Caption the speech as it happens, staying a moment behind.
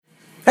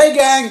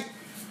gang!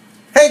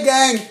 Hey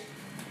gang!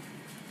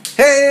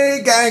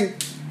 Hey gang!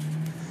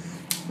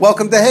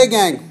 Welcome to Hey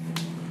Gang.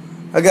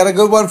 I got a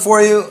good one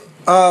for you.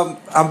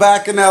 I'm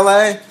back in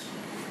LA.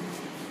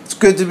 It's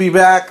good to be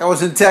back. I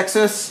was in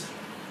Texas.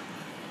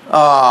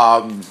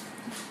 Oh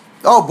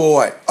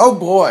boy,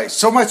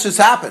 so much has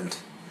happened.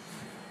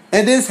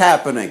 And is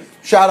happening.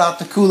 Shout out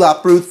to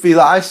Kulap Ruth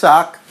Vila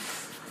Isaac,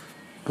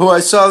 who I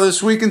saw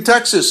this week in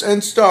Texas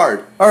and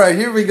starred. Alright,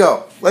 here we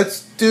go.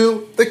 Let's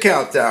do the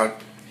countdown.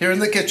 Here in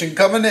the kitchen,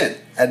 coming in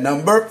at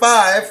number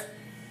 5.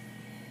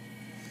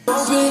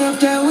 Open up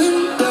that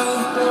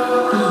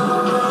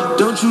window.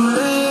 Don't you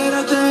let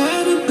out the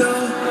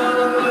antidote.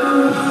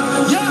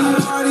 Yeah,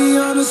 party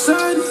on a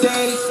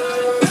Sunday.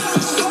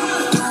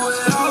 Do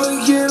it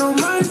all again on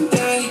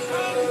Monday.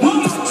 One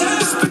more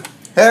time.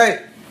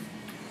 Hey,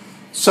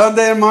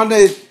 Sunday and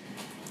Monday,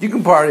 you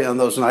can party on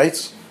those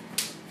nights.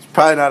 It's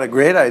probably not a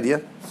great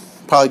idea.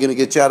 Probably going to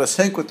get you out of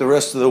sync with the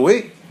rest of the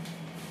week.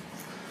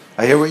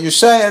 I hear what you're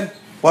saying.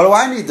 What do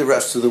I need the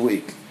rest of the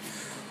week?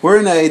 We're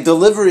in a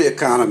delivery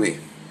economy.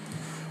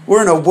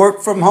 We're in a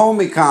work-from-home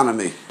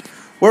economy.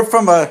 We're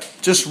from a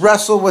just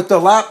wrestle with the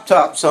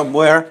laptop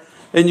somewhere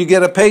and you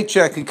get a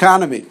paycheck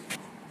economy.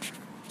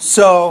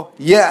 So,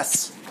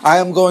 yes, I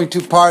am going to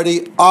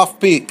party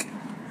off-peak.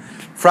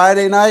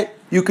 Friday night,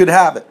 you could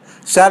have it.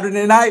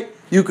 Saturday night,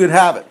 you could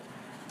have it.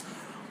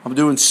 I'm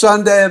doing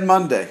Sunday and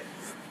Monday.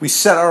 We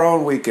set our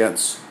own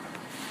weekends.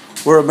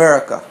 We're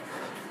America.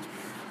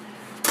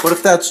 What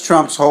if that's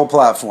Trump's whole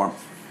platform?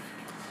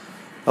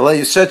 I'll let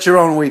you set your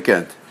own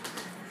weekend.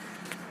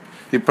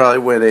 He'd probably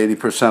win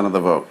 80% of the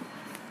vote.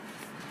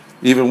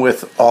 Even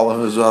with all of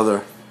his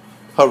other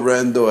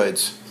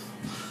horrendous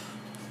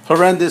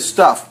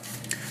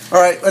stuff.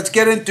 All right, let's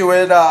get into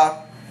it.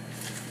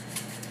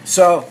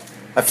 So,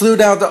 I flew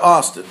down to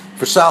Austin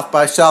for South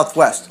by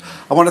Southwest.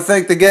 I want to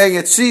thank the gang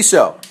at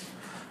CISO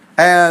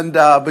and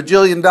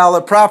Bajillion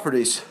Dollar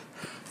Properties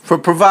for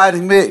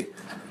providing me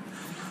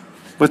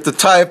with the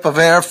type of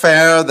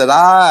airfare that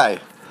I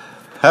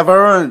have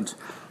earned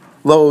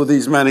lo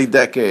these many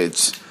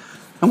decades.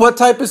 And what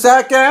type is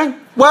that, gang?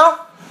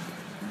 Well,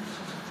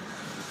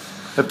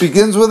 it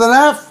begins with an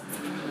F,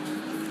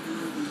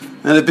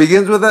 and it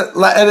begins with a,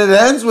 and it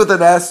ends with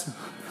an S.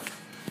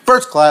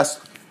 First class.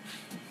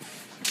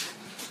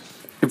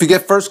 If you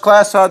get first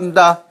class on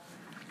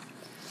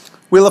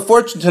Wheel of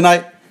Fortune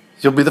tonight,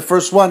 you'll be the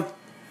first one.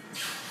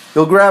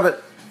 You'll grab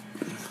it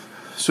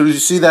as soon as you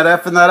see that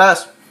F and that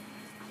S.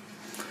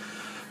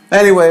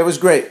 Anyway, it was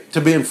great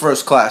to be in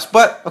first class.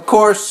 But, of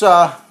course,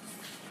 there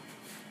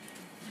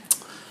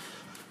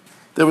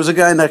was a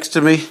guy next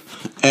to me,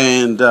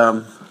 and,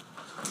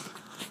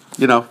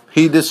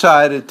 he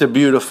decided to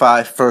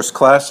beautify first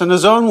class in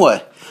his own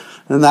way.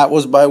 And that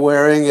was by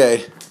wearing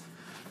a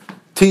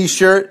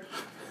t-shirt,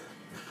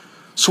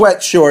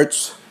 sweat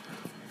shorts,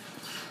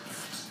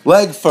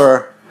 leg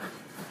fur,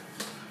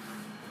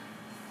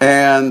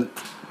 and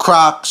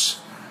Crocs.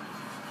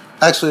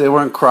 Actually, they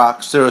weren't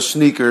Crocs. They were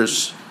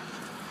sneakers.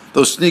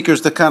 Those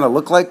sneakers that kind of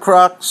look like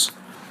Crocs.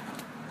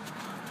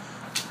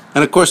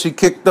 And, of course, he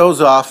kicked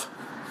those off.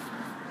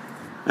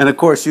 And, of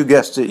course, you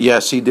guessed it.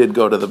 Yes, he did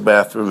go to the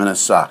bathroom in his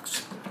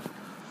socks.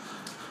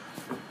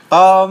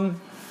 So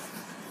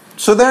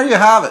there you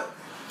have it.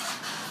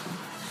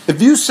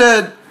 If you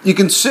said you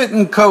can sit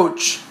and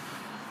coach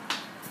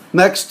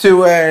next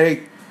to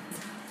a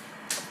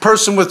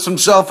person with some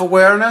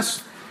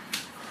self-awareness,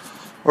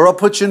 or I'll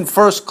put you in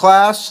first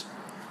class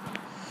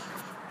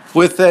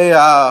with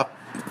a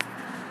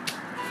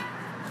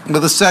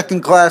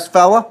second-class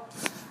fella,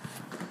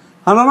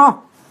 I don't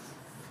know.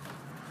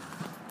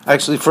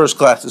 Actually, first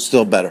class is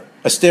still better.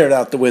 I stared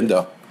out the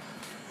window.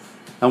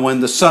 And when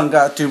the sun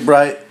got too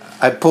bright,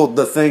 I pulled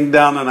the thing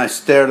down and I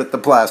stared at the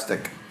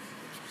plastic.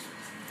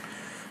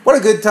 What a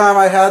good time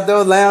I had,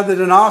 though. Landed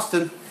in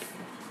Austin.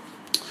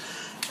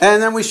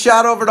 And then we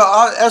shot over to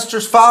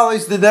Esther's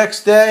Follies the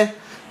next day.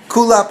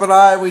 Kulap and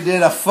I, we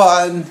did a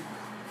fun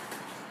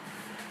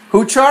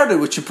Who Charted,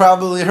 which you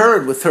probably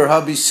heard, with her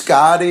hubby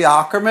Scotty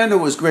Ackerman, who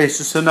was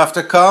gracious enough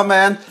to come,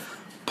 and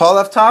Paul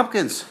F.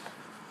 Tompkins,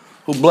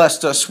 who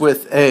blessed us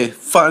with a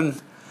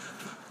fun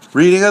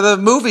reading of the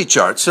movie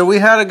chart. So we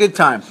had a good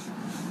time.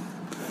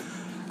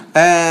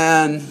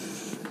 And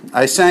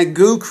I sang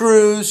Goo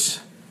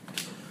Cruise.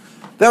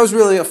 That was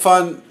really a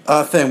fun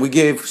thing. We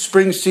gave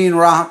Springsteen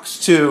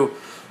Rocks to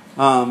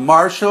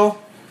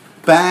Marshall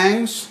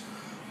Bangs,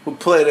 who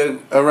played a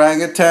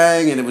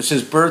orangutan, and it was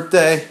his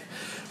birthday.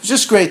 It was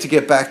just great to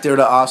get back there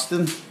to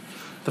Austin.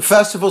 The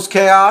festival's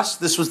chaos.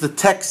 This was the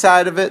tech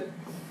side of it.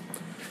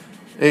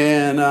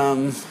 And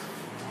I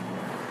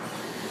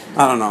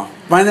don't know.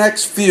 My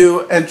next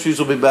few entries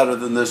will be better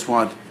than this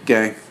one,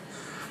 gang.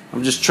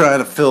 I'm just trying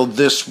to fill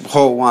this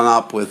whole one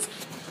up with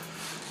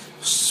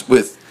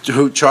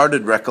Who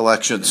Charted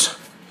recollections.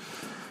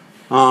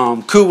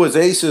 Koo was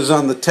aces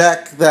on the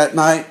tech that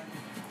night.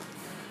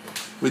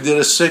 We did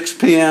a 6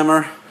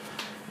 p.m.er,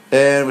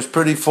 and it was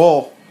pretty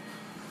full.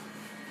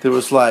 There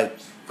was like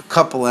a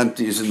couple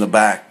empties in the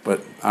back,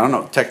 but I don't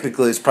know.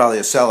 Technically, it's probably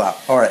a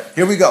sellout. All right,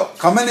 here we go.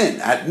 Coming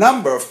in at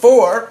number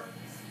 4.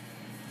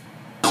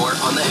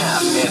 On the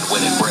half and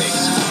when it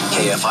breaks.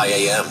 KFI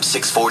AM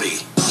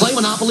 640. Play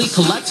Monopoly,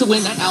 collect to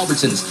win at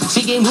Albertsons.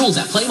 See game rules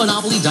at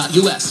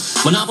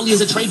playmonopoly.us. Monopoly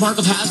is a trademark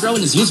of Hasbro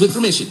and is used with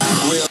permission.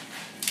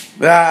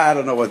 I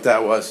don't know what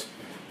that was.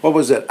 What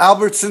was it?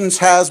 Albertsons,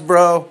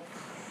 Hasbro.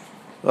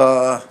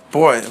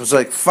 Boy, it was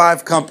like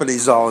 5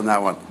 companies all in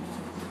that one.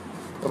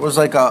 It was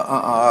like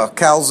a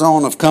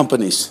calzone of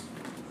companies.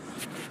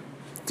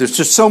 There's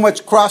just so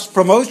much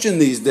cross-promotion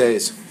these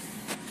days.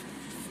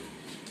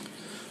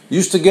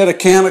 Used to get a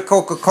can of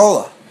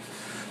Coca-Cola.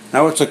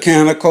 Now it's a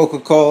can of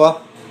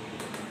Coca-Cola.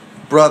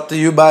 Brought to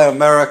you by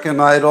American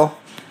Idol.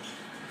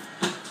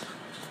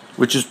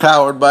 Which is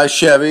powered by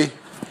Chevy.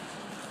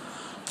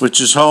 Which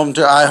is home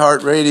to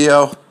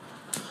iHeartRadio.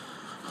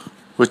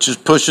 Which is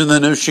pushing the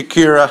new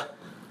Shakira.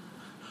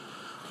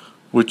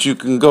 Which you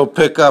can go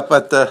pick up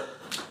at the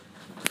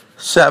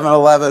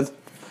 7-Eleven.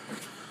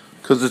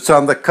 Because it's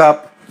on the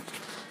cup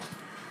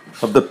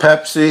of the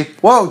Pepsi.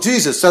 Whoa,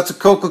 Jesus, that's a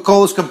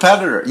Coca-Cola's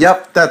competitor.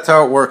 Yep, that's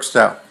how it works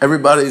now.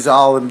 Everybody's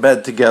all in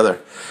bed together.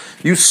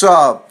 You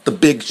saw The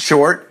Big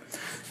Short.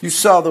 You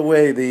saw the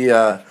way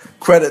the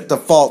credit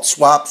default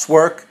swaps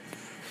work.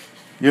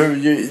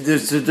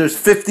 There's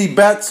 50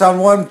 bets on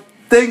one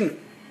thing.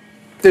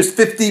 There's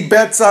 50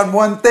 bets on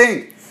one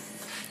thing.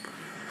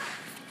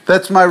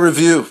 That's my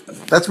review.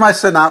 That's my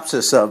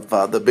synopsis of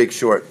The Big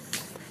Short.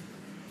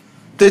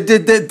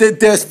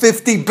 There's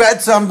 50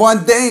 bets on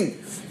one thing.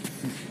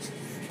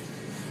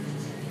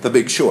 The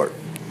Big Short.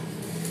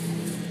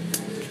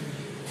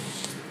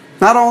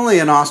 Not only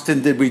in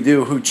Austin did we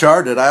do Who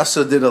Charted, I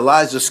also did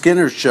Eliza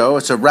Skinner's show.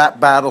 It's a rap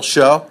battle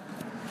show.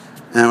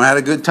 And I had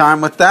a good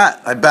time with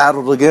that. I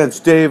battled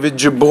against David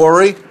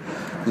Jabori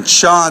and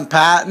Sean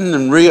Patton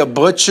and Rhea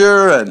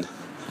Butcher and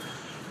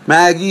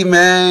Maggie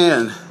May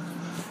and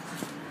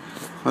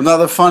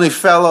another funny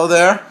fellow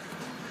there.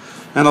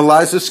 And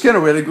Eliza Skinner.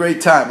 We had a great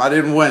time. I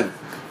didn't win.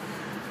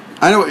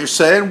 I know what you're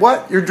saying.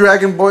 What? You're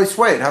Dragon Boy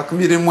Suede. How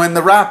come you didn't win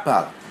the rap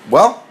battle?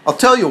 Well, I'll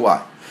tell you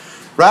why.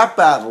 Rap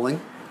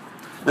battling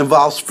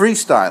involves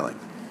freestyling.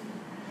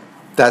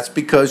 That's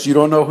because you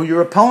don't know who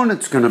your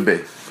opponent's going to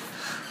be.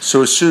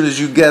 So as soon as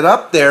you get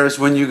up there is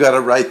when you got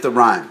to write the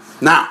rhyme.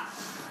 Now,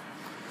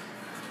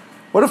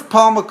 what if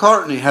Paul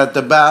McCartney had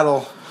to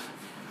battle,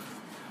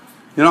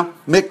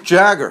 Mick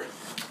Jagger?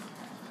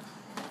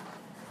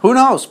 Who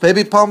knows?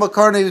 Maybe Paul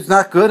McCartney is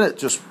not good at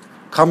just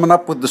coming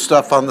up with the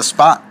stuff on the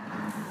spot.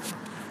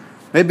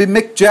 Maybe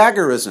Mick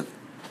Jagger isn't.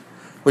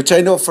 Which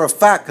I know for a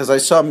fact because I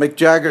saw Mick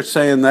Jagger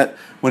saying that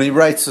when he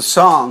writes a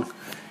song,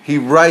 he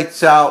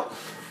writes out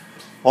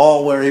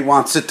all where he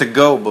wants it to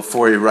go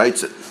before he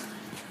writes it.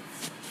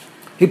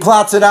 He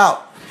plots it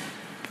out.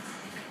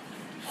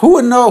 Who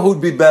would know who'd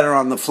be better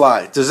on the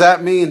fly? Does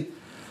that mean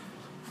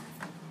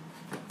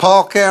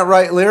Paul can't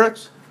write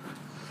lyrics?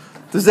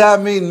 Does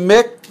that mean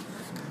Mick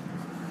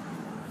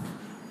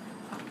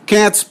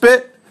can't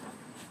spit?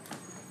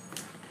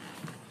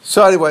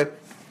 So anyway,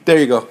 there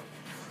you go.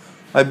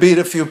 I beat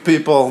a few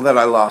people that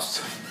I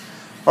lost.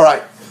 All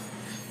right.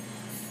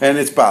 And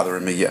it's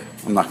bothering me, yeah.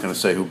 I'm not going to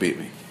say who beat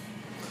me.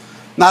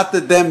 Not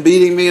that them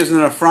beating me isn't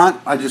an affront.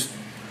 I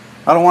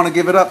don't want to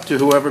give it up to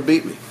whoever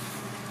beat me.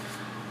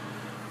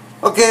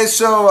 Okay,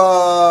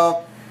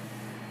 so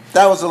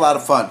that was a lot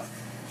of fun.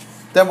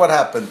 Then what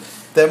happened?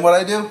 Then what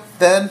I do?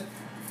 Then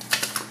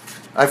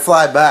I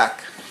fly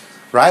back,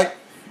 right?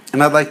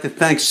 And I'd like to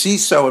thank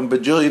CISO and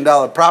Bajillion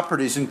Dollar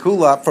Properties in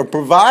Coolop for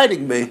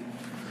providing me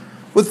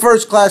with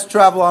first-class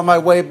travel on my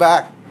way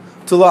back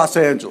to Los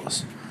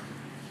Angeles.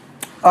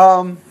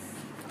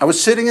 I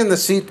was sitting in the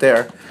seat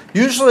there.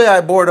 Usually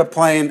I board a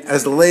plane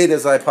as late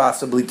as I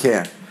possibly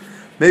can.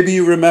 Maybe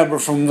you remember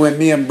from when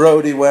me and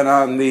Brody went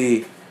on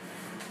the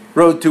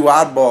Road to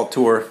Oddball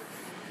tour.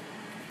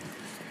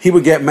 He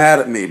would get mad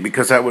at me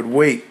because I would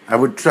wait. I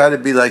would try to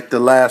be like the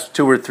last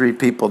 2 or 3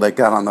 people that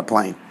got on the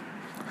plane.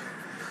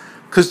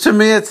 Because to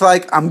me it's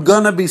like I'm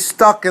going to be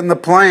stuck in the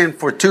plane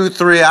for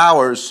 2-3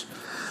 hours.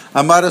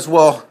 I might as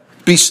well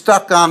be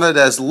stuck on it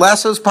as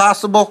less as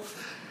possible.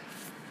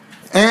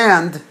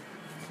 And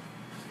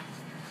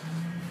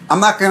I'm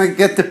not going to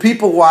get to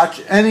people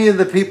watch any of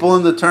the people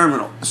in the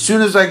terminal. As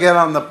soon as I get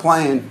on the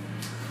plane,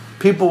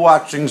 people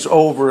watching's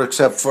over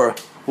except for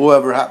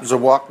whoever happens to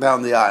walk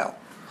down the aisle.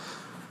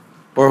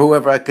 Or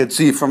whoever I could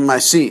see from my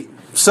seat.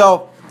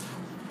 So,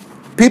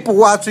 people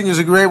watching is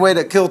a great way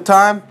to kill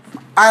time.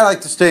 I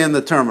like to stay in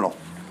the terminal.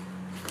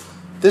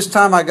 This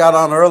time I got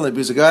on early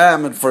because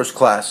I'm in first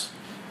class.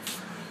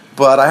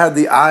 But I had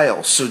the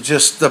aisle, so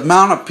just the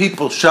amount of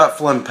people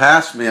shuffling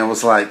past me, I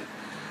was like,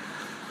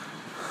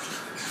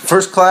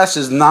 first class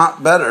is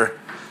not better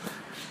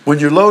when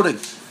you're loading.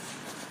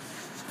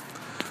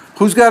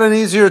 Who's got an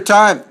easier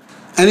time?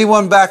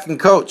 Anyone back in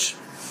coach.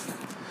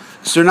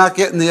 So they're not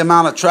getting the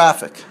amount of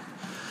traffic.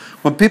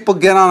 When people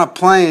get on a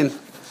plane,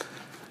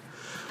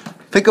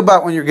 think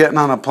about when you're getting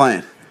on a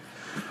plane.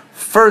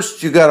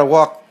 First, you got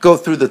to go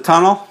through the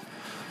tunnel.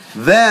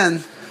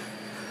 Then,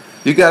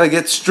 You got to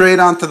get straight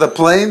onto the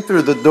plane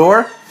through the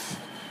door.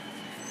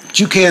 But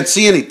you can't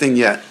see anything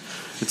yet.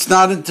 It's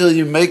not until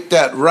you make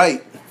that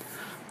right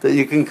that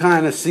you can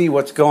kind of see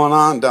what's going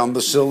on down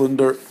the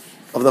cylinder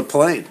of the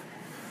plane.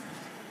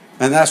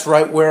 And that's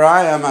right where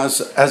I am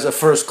as a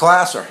first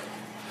classer.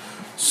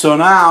 So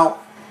now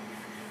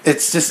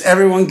it's just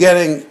everyone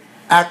getting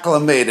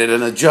acclimated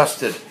and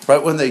adjusted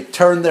right when they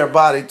turn their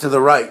body to the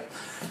right.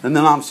 And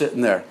then I'm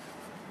sitting there.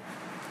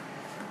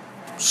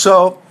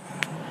 So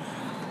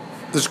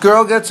this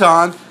girl gets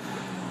on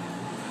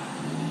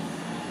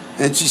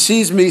and she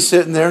sees me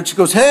sitting there and she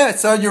goes, "Hey, I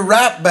saw your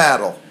rap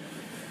battle."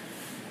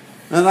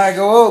 And I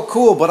go, "Oh,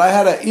 cool," but I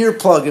had an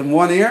earplug in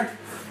one ear.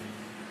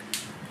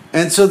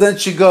 And so then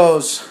she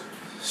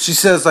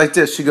says like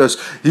this, she goes,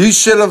 you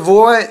should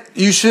avoid,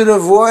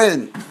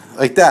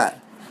 like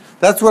that.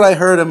 That's what I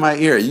heard in my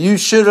ear. You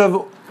should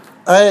avoid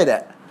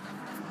it.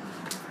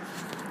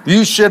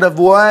 You should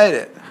avoid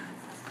it.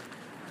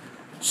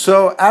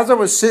 So as I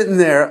was sitting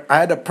there, I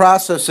had to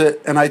process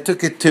it, and I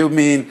took it to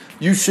mean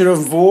you should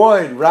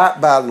avoid rap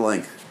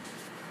battling.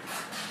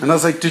 And I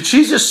was like, did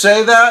she just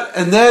say that?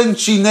 And then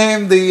she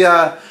named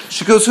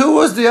she goes, who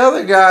was the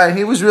other guy?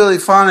 He was really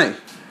funny.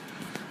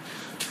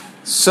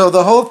 So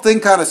the whole thing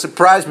kind of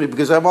surprised me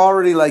because I'm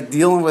already like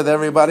dealing with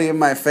everybody in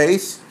my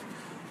face.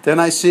 Then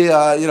I see,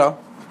 a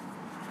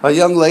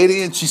young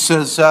lady, and she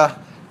says, I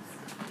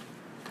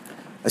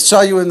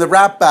saw you in the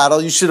rap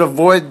battle. You should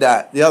avoid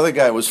that. The other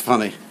guy was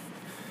funny.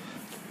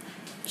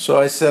 So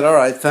I said, all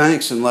right,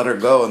 thanks, and let her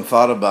go and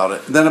thought about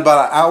it. And then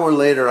about an hour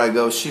later, I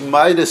go, she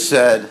might have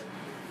said,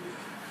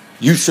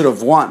 you should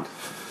have won.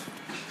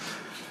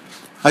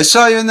 I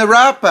saw you in the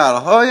rap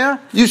battle. Oh, yeah?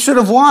 You should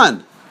have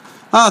won.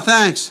 Oh,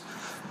 thanks.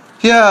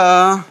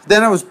 Yeah.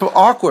 Then it was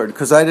awkward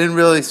because I didn't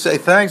really say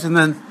thanks. And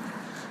then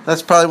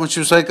that's probably when she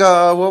was like,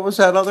 what was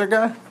that other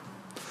guy?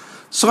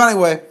 So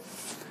anyway,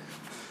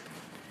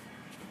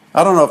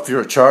 I don't know if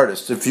you're a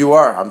chartist. If you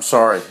are, I'm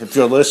sorry. If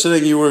you're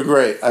listening, you were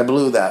great. I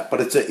blew that.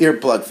 But it's an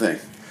earplug thing.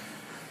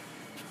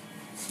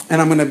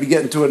 And I'm going to be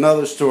getting to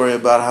another story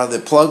about how the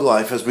plug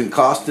life has been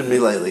costing me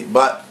lately.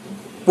 But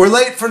we're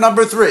late for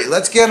number 3.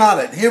 Let's get on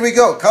it. Here we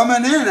go.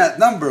 Coming in at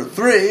number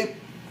 3.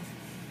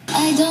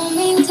 I don't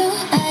mean to,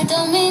 I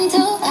don't mean to,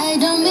 I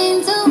don't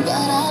mean to, but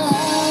I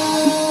love.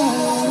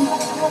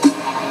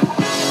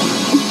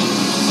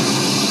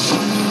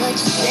 Tell me what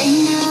you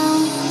say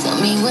now, tell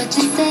me what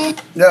you say.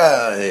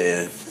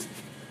 Yeah.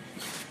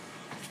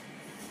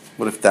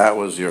 What if that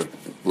was your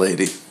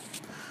lady?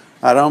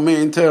 I don't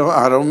mean to,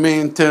 I don't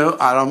mean to,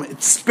 I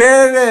don't.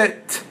 Spit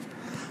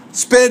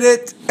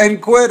it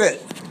and quit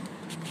it.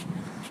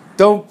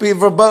 Don't be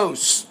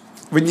verbose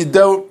when you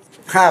don't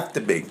have to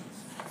be.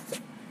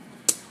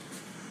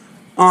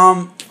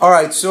 All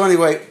right, so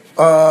anyway,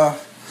 I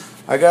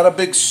got a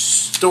big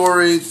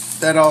story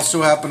that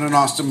also happened in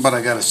Austin, but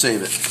I got to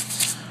save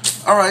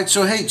it. All right,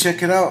 so hey,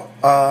 check it out.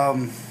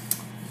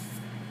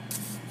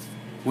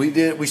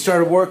 We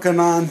started working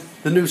on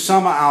the new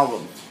Summer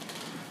album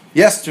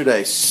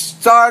yesterday.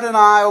 Start and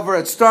I over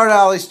at Start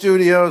Alley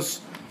Studios.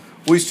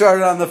 We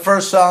started on the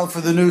first song for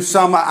the new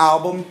Summer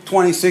album,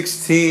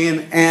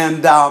 2016,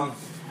 and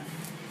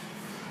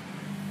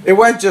it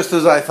went just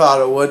as I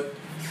thought it would.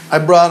 I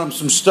brought him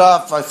some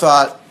stuff. I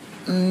thought,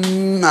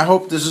 I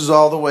hope this is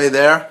all the way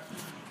there.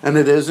 And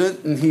it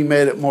isn't. And he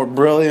made it more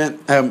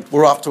brilliant. And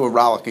we're off to a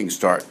rollicking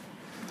start.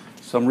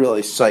 So I'm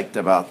really psyched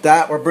about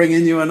that. We're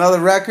bringing you another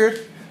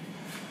record.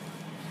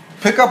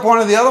 Pick up one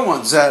of the other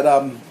ones at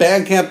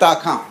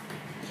bandcamp.com.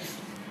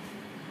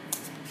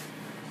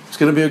 It's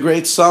going to be a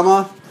great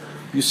summer.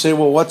 You say,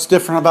 well, what's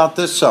different about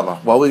this summer?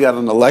 Well, we got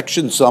an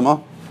election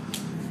summer.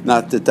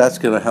 Not that that's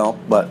going to help,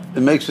 but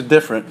it makes it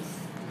different.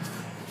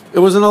 It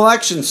was an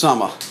election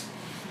summer.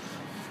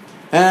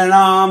 And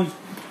I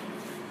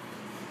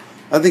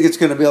think it's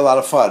going to be a lot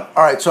of fun.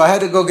 All right, so I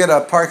had to go get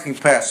a parking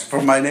pass for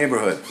my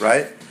neighborhood,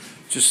 right?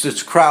 Just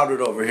it's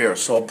crowded over here.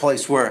 So a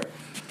place where,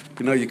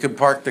 you can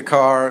park the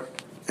car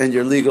and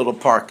you're legal to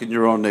park in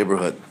your own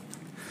neighborhood.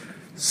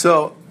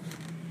 So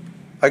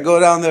I go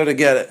down there to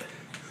get it.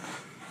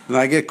 And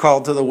I get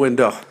called to the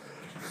window.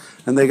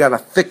 And they got a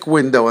thick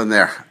window in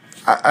there.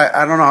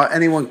 I don't know how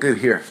anyone could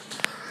hear.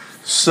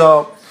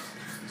 So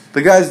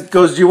the guy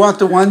goes, do you want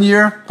the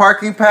 1-year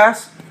parking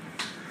pass?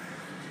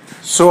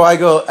 So I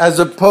go, as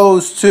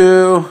opposed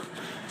to,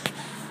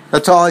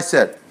 that's all I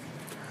said.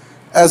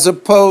 As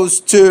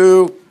opposed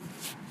to,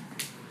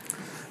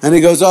 and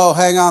he goes, oh,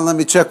 hang on, let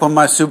me check with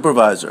my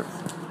supervisor.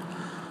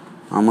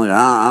 I'm like,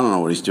 I don't know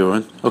what he's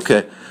doing.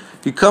 Okay.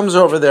 He comes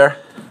over there.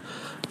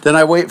 Then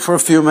I wait for a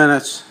few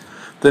minutes.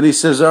 Then he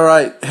says, all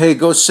right, hey,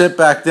 go sit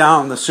back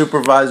down. The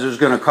supervisor's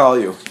going to call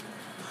you.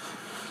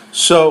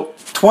 So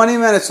 20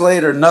 minutes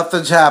later,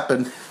 nothing's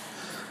happened.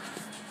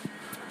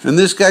 And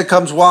this guy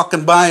comes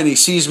walking by and he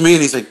sees me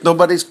and he's like,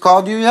 nobody's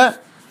called you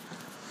yet?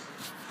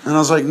 And I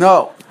was like,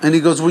 no. And he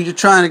goes, well, you're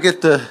trying to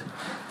get the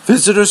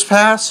visitor's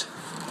pass?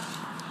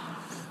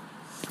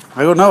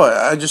 I go, no,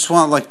 I just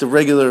want like the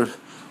regular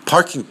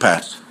parking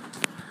pass.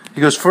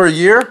 He goes, for a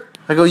year?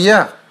 I go,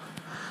 yeah.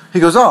 He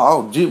goes,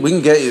 oh, gee, we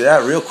can get you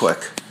that real quick.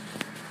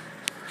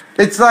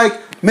 It's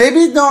like,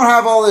 maybe don't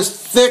have all this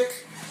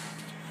thick,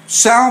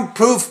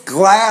 soundproof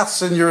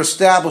glass in your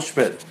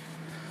establishment.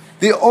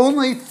 The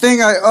only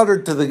thing I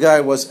uttered to the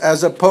guy was,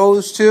 as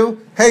opposed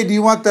to, hey, do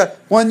you want the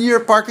 1 year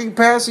parking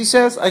pass, he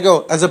says? I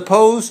go, as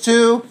opposed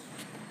to,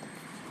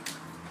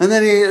 and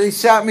then he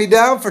sat me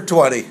down for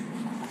 20.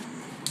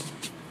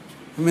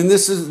 I mean,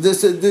 this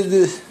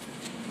is,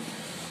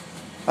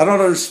 I don't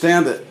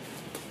understand it.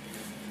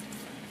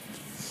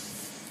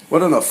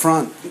 What an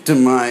affront to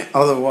my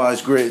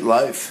otherwise great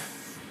life.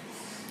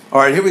 All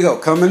right, here we go.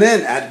 Coming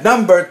in at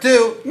number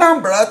two.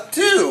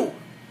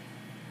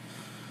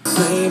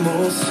 Same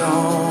old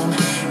song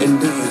and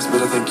dance,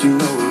 but I think you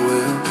know it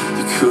well.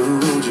 You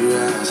could've rolled your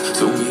eyes,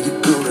 told me to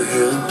go to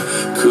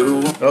hell.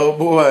 Could've Oh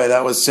boy,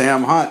 that was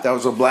Sam Hunt. That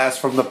was a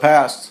blast from the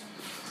past.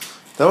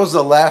 That was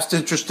the last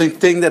interesting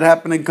thing that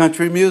happened in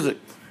country music.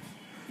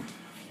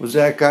 Was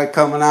that guy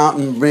coming out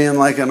and being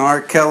like an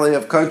R. Kelly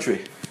of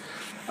country.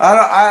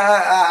 Remember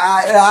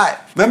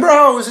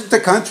how I was into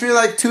country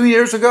like 2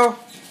 years ago?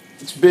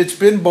 It's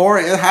been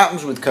boring. It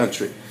happens with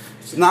country.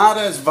 It's not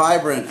as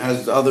vibrant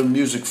as other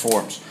music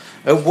forms.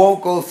 It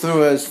won't go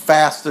through as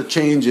fast the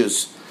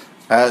changes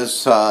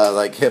as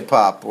like hip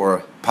hop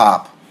or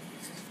pop.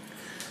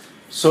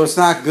 So it's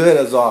not good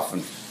as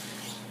often.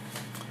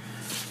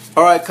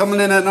 All right,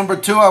 coming in at number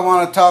 2, I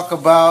want to talk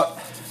about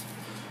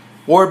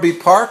Warby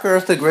Parker,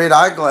 the great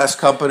eyeglass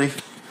company.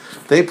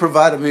 They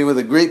provided me with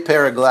a great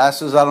pair of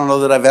glasses. I don't know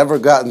that I've ever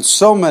gotten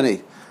so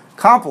many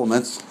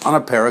compliments on a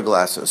pair of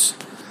glasses.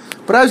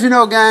 But as you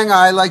know, gang,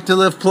 I like to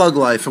live plug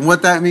life. And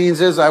what that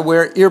means is I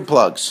wear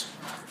earplugs.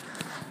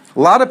 A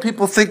lot of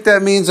people think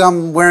that means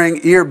I'm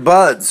wearing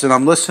earbuds and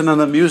I'm listening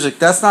to music.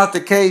 That's not the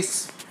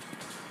case.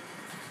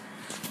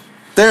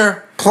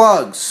 They're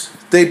plugs.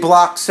 They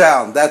block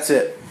sound. That's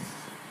it.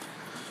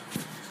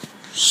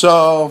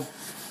 So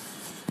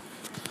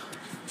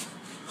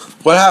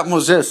what happened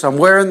was this. I'm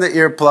wearing the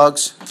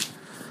earplugs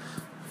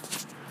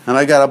and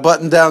I got a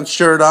button-down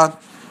shirt on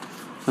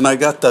and I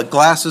got the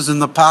glasses in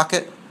the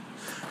pocket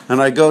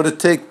and I go to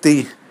take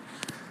the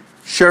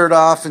shirt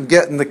off and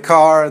get in the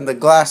car and the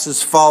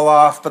glasses fall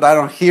off, but I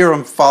don't hear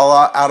them fall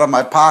out of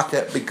my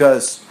pocket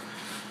because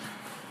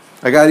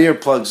I got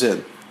earplugs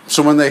in.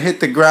 So when they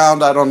hit the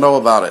ground, I don't know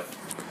about it.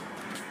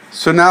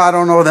 So now I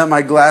don't know that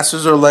my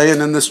glasses are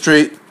laying in the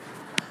street.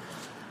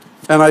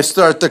 And I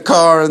start the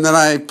car and then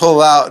I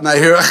pull out and I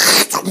hear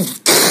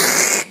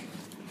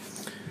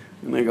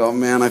and I go,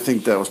 man, I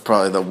think that was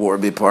probably the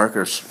Warby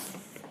Parkers.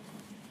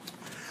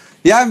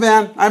 Yeah,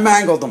 man, I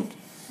mangled them.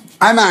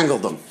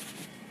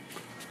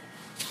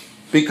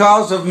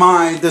 Because of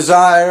my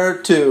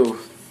desire to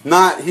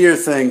not hear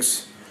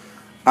things,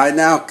 I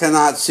now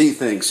cannot see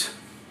things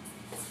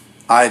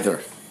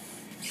either.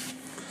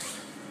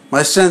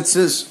 My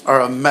senses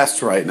are a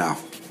mess right now.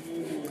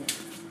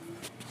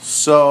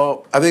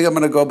 So I think I'm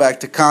going to go back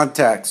to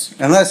contacts.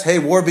 Unless, hey,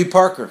 Warby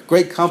Parker,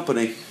 great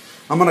company.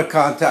 I'm going to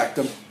contact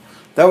them.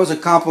 That was a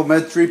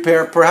complimentary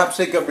pair. Perhaps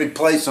they could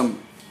replace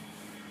them.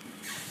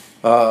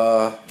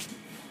 That'd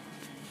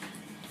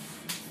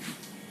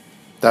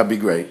be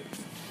great.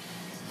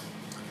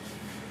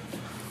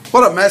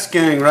 What a mess,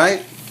 gang,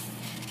 right?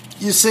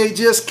 You say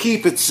just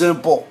keep it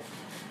simple.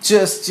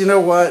 Just, you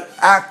know what?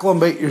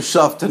 Acclimate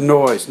yourself to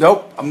noise.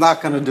 Nope, I'm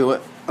not going to do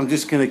it. I'm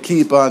just going to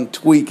keep on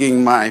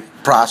tweaking my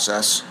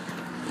process.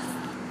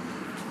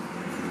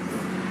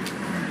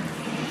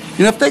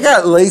 You know, if they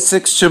got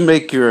LASIK to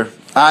make your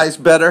eyes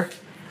better,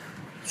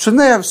 shouldn't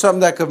they have something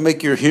that could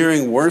make your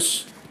hearing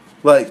worse?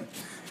 Like,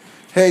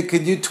 hey,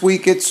 could you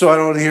tweak it so I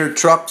don't hear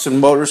trucks and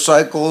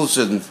motorcycles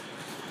and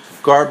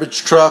garbage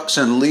trucks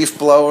and leaf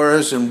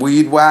blowers and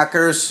weed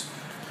whackers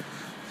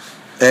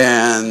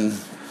and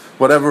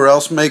whatever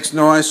else makes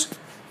noise?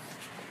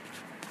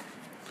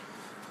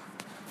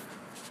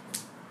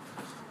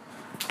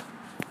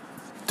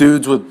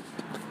 Dudes with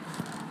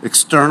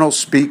external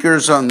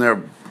speakers on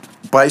their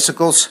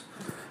bicycles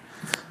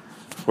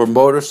or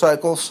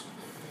motorcycles.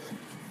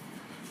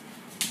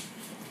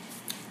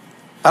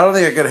 I don't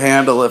think I could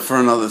handle it for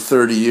another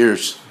 30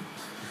 years.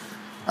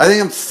 I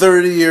think I'm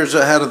 30 years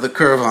ahead of the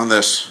curve on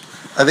this.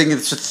 I think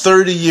it's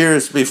 30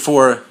 years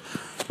before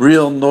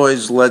real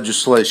noise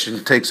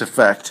legislation takes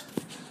effect.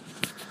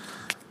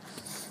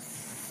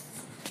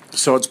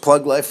 So it's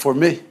plug life for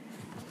me.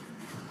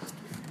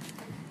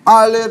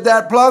 I live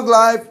that plug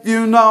life,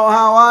 you know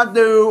how I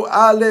do.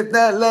 I live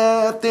that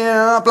left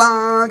ear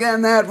plug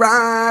and that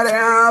right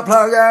ear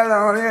plug. I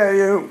don't hear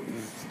you.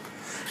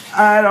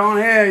 I don't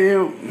hear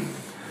you.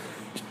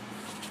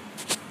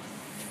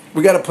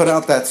 We got to put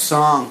out that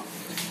song,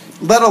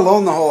 let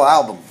alone the whole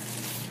album.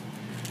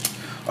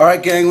 All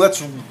right, gang,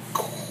 let's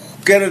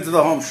get into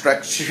the home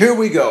stretch. Here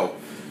we go.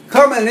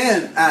 Coming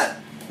in at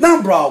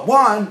number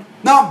one.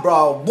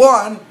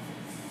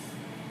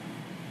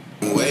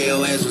 Where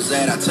your ass was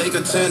at, I take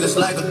attendance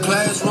like a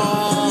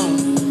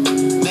classroom.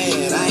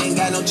 Man, I ain't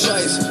got no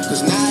choice,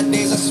 cause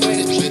nowadays I swear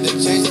the trick to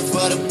change it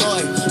for the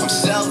boy. I'm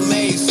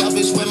self-made,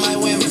 selfish with my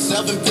women,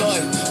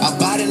 self-employed. I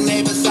buy the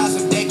neighbor's house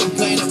if they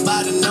complain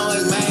about the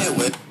noise, man.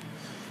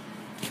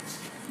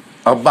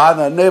 I'll buy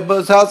the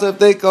neighbor's house if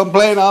they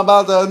complain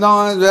about the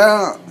noise.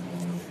 Yeah.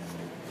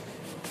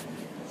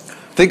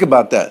 Think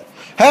about that.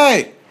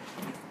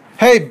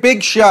 Hey,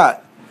 Big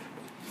Shot.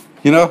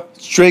 You know,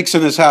 Drake's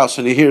in his house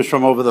and he hears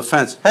from over the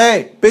fence.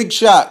 Hey, Big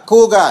Shot,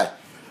 cool guy.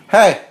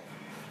 Hey,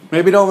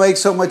 maybe don't make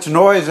so much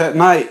noise at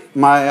night.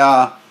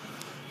 My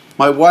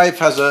wife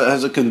has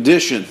a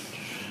condition.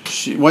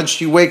 Once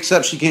she wakes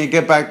up, she can't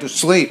get back to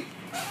sleep.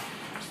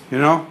 You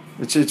know,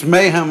 it's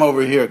mayhem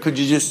over here. Could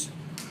you just,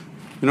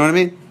 you know what I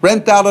mean?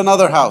 Rent out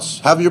another house.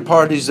 Have your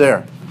parties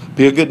there.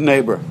 Be a good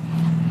neighbor.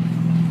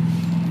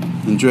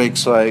 And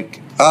Drake's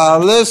like,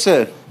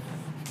 listen.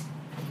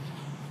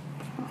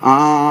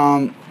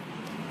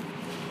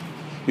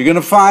 You're going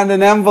to find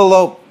an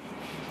envelope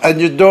at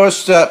your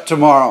doorstep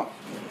tomorrow.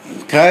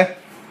 Okay?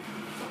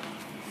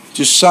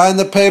 Just sign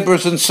the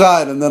papers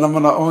inside and then I'm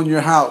going to own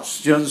your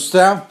house. Do you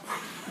understand?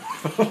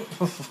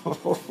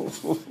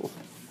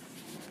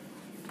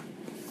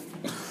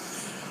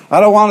 I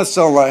don't want to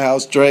sell my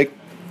house, Drake.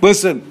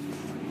 Listen.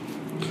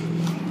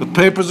 The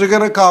papers are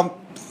going to come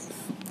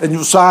and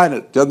you sign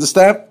it. Do you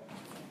understand?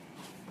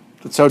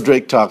 That's how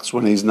Drake talks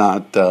when he's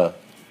not,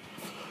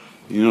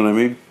 you know what I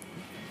mean?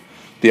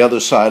 The other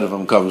side of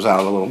him comes out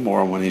a little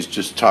more when he's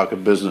just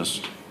talking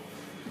business.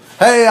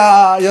 Hey,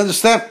 you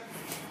understand?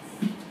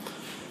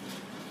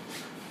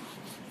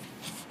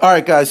 All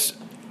right, guys.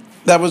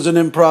 That was an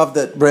improv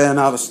that ran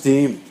out of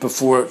steam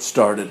before it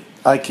started.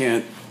 I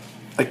can't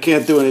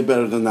do any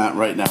better than that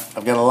right now.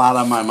 I've got a lot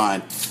on my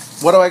mind.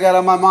 What do I got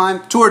on my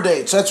mind? Tour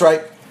dates, that's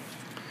right.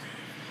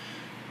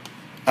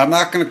 I'm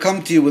not going to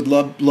come to you with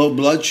low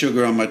blood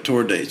sugar on my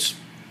tour dates.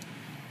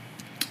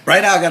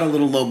 Right now I got a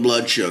little low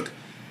blood sugar.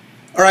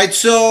 All right,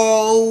 so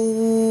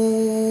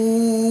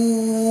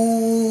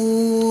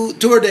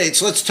tour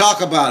dates. Let's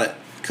talk about it.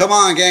 Come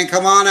on, gang.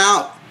 Come on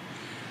out.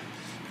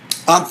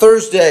 On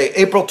Thursday,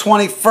 April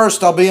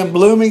 21st, I'll be in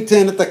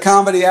Bloomington at the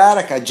Comedy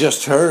Attic. I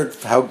just heard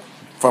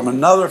from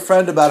another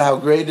friend about how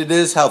great it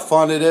is, how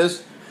fun it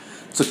is.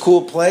 It's a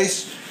cool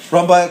place,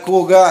 run by a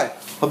cool guy.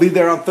 I'll be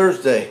there on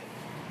Thursday,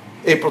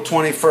 April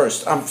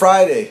 21st. On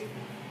Friday,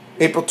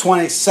 April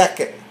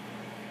 22nd,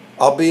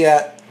 I'll be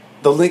at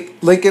the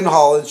Lincoln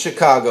Hall in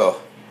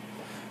Chicago.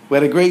 We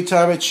had a great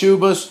time at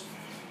Shuba's.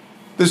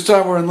 This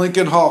time we're in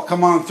Lincoln Hall.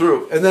 Come on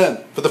through. And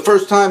then, for the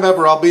first time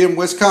ever, I'll be in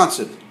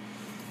Wisconsin,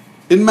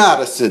 in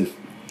Madison,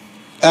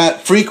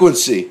 at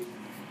Frequency,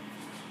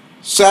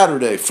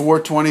 Saturday,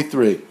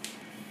 4/23.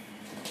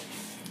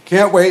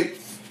 Can't wait.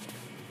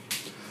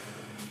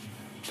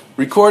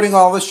 Recording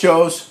all the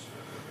shows.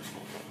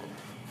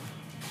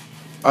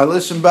 I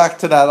listened back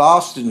to that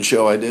Austin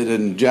show I did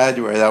in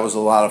January. That was a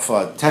lot of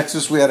fun.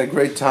 Texas, we had a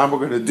great time. We're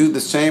going to do the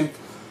same.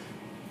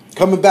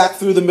 Coming back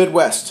through the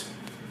Midwest.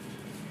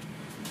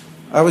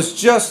 I was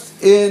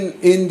just in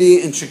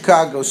Indy and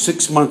Chicago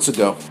 6 months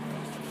ago.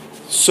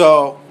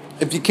 So,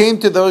 if you came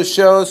to those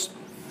shows,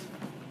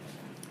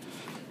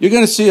 you're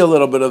going to see a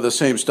little bit of the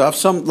same stuff.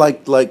 Some,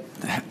 like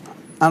I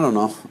don't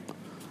know.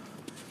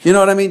 You know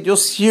what I mean? You'll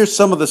hear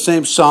some of the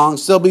same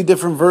songs. There'll be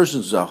different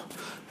versions, though.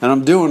 And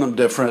I'm doing them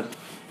different.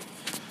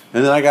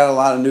 And then I got a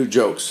lot of new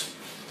jokes.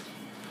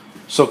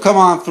 So come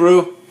on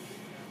through.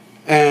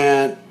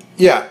 And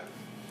yeah,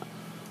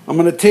 I'm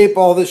going to tape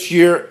all this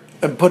year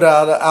and put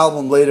out an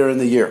album later in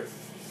the year.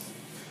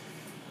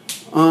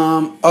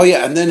 Oh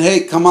yeah, and then hey,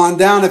 come on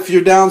down if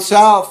you're down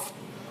south.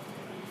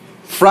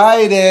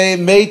 Friday,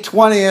 May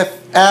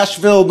 20th,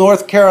 Asheville,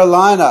 North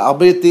Carolina. I'll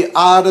be at the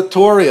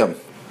Auditorium.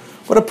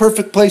 What a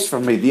perfect place for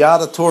me, the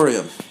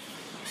Auditorium.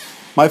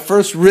 My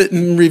first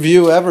written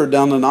review ever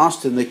down in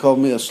Austin, they called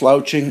me a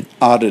slouching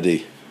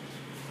oddity.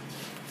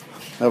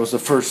 That was the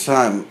first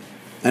time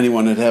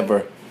anyone had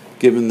ever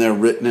given their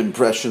written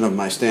impression of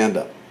my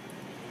stand-up.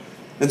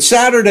 And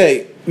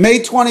Saturday, May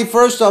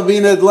 21st, I'll be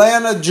in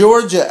Atlanta,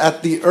 Georgia,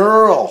 at the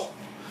Earl.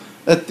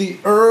 At the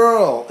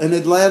Earl in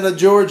Atlanta,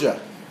 Georgia.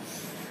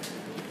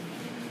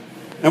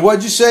 And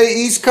what'd you say,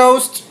 East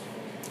Coast?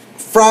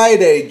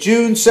 Friday,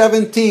 June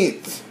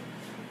 17th,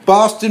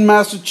 Boston,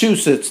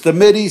 Massachusetts, the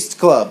Mid-East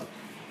Club.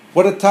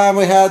 What a time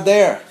we had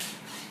there.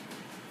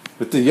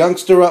 With the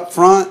youngster up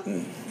front.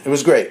 It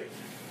was great.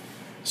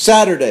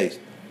 Saturday,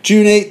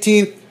 June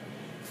 18th,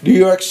 New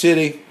York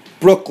City,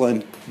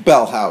 Brooklyn,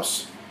 Bell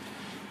House.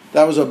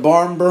 That was a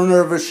barn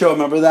burner of a show.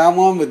 Remember that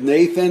one with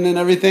Nathan and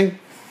everything?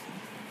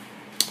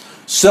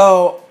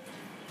 So,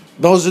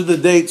 those are the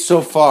dates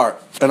so far.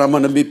 And I'm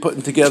going to be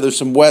putting together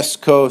some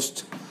West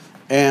Coast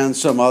and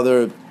some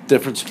other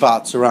different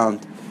spots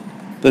around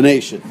the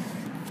nation.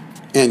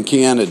 And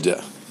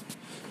Canada.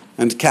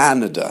 And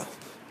Canada.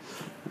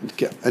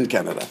 And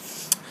Canada.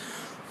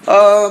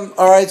 All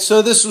right,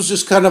 so this was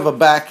just kind of a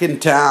back in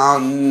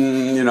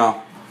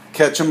town,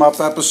 catch 'em up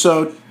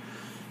episode.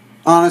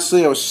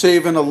 Honestly, I was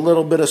saving a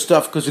little bit of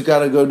stuff because we got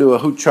to go to a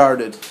Who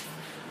Charted.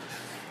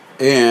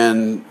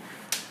 And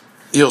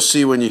you'll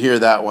see when you hear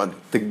that one.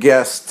 The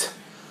guest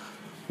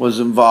was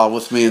involved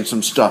with me in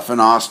some stuff in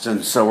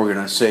Austin, so we're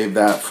going to save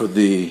that for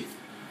the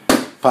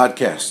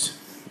podcast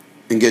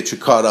and get you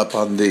caught up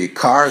on the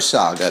car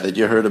saga that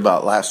you heard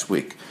about last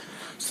week.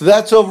 So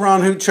that's over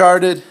on Who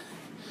Charted.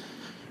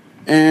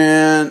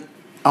 And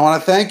I want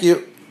to thank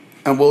you.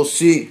 And we'll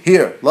see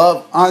here.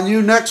 Love on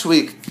you next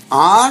week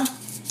on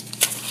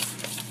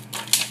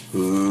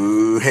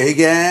Who, hey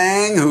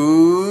gang,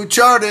 who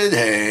charted?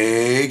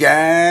 Hey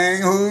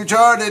gang, who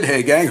charted?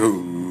 Hey gang,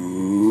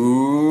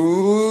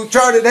 who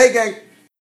charted? Hey gang.